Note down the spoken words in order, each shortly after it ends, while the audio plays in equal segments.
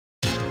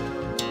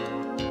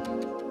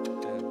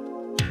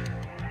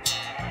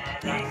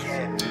Take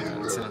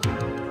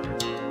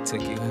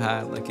you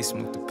high like you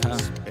smoked a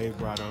pound. Hey,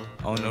 brother.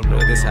 On the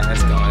real, this how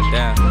it's going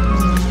down.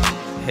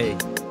 Hey,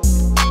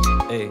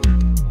 hey.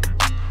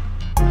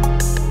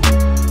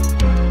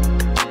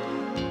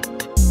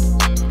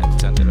 Have to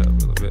turn it up a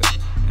little bit. You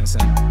know what I'm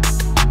saying?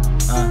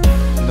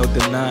 No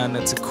denying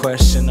it's a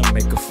question to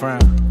make a frown.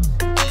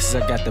 Cause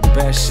I got the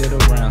best shit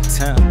around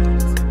town.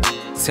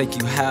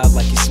 Take you high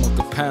like you smoked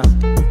a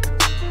pound.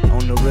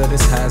 On the real,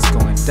 this how it's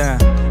going down.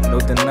 No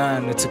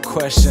denying it's a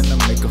question to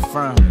make a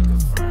frown.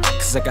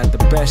 Cause I got the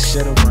best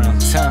shit around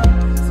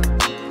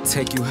town.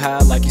 Take you high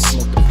like you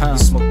smoked a pound.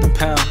 Smoked a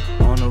pound.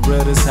 On the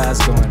real, this how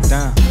it's going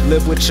down.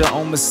 Live with your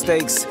own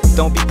mistakes.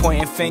 Don't be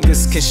pointing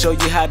fingers. Can show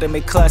you how to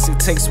make classic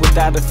takes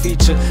without a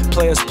feature.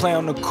 Players play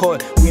on the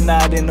court. We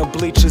not in the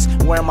bleachers.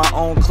 Wearing my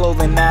own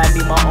clothing. Now I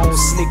need my own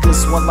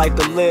sneakers. One life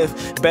to live.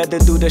 Better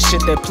do the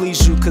shit that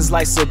please you. Cause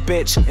life's a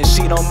bitch and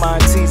she don't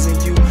mind teasing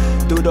you.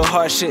 Do the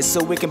hard shit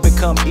so it can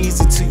become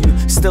easy to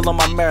you. Still on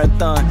my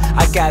marathon,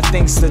 I got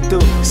things to do.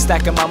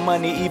 Stacking my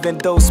money even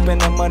though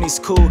spending money's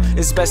cool.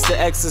 It's best to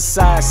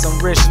exercise some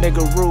rich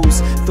nigga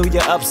rules. Through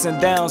your ups and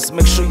downs,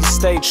 make sure you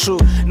stay true.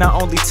 Not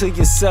only to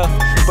yourself,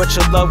 but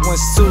your loved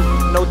ones too.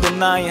 No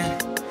denying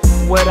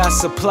what I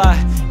supply.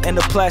 In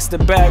a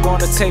plastic bag on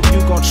the tape you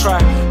gon' try.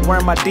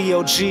 Wearing my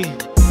DOG,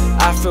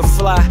 I feel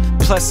fly.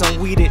 Plus I'm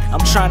weeded,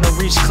 I'm trying to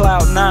reach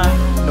cloud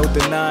 9. No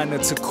denying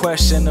it's a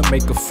question to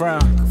make a frown.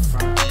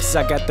 Cause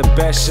I got the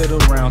best shit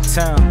around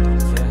town.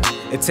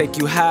 It take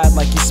you high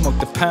like you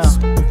smoked a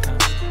pound.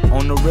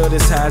 On the real,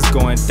 this how it's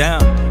going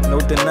down. No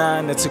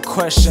denying it's a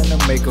question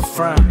to make a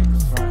frown.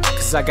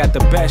 Cause I got the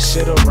best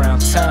shit around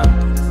town.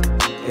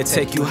 It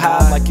take you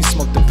high like you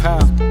smoked a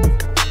pound.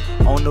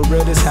 On the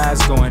real, this how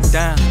it's going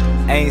down.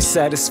 Ain't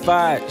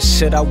satisfied,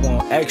 shit I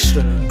want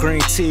extra.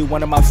 Green tea,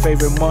 one of my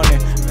favorite morning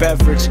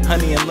beverage.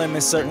 Honey and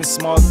lemon, certain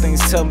small things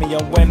tell me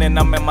I'm winning.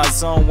 I'm in my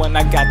zone when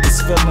I got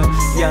this feeling.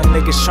 Young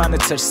niggas trying to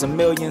touch some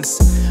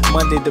millions.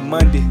 Monday to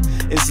Monday,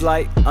 it's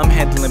like I'm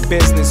handling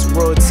business.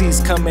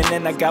 Royalties coming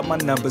in, I got my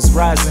numbers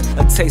rising.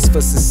 A taste for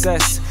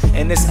success,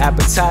 and it's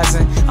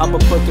appetizing. I'ma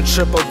book a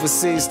trip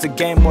overseas to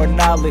gain more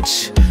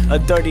knowledge. A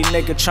dirty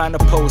nigga trying to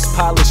pose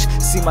polish.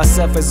 See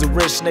myself as a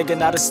rich nigga,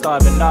 not a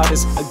starving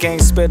artist. A game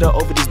spitter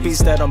over these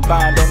beats that I'm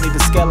buying. Don't need to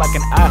scale like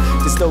an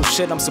eye. This dope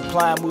shit I'm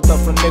supplying. Moved up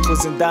from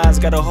nickels and dimes.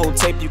 Got a whole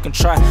tape you can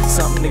try.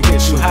 Something to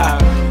get you high.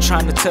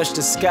 Trying to touch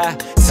the sky.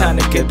 Time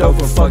to get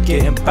over, fuck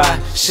getting by.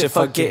 Shit,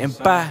 fuck getting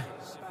by.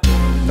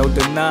 No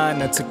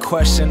denying it's a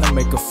question to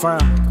make a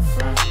frown.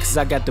 Cause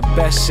I got the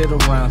best shit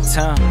around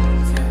town.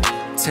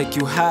 Take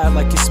you high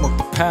like you smoked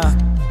a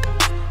pound.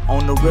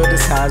 On the real,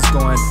 this how it's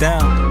going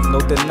down. No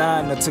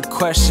denying it's a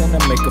question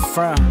to make a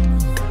frown.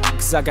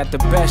 Cause I got the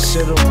best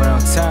shit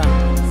around town.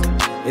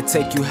 It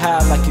take you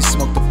high like you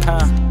smoked a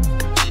pound.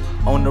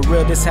 On the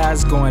real, this how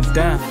it's going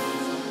down.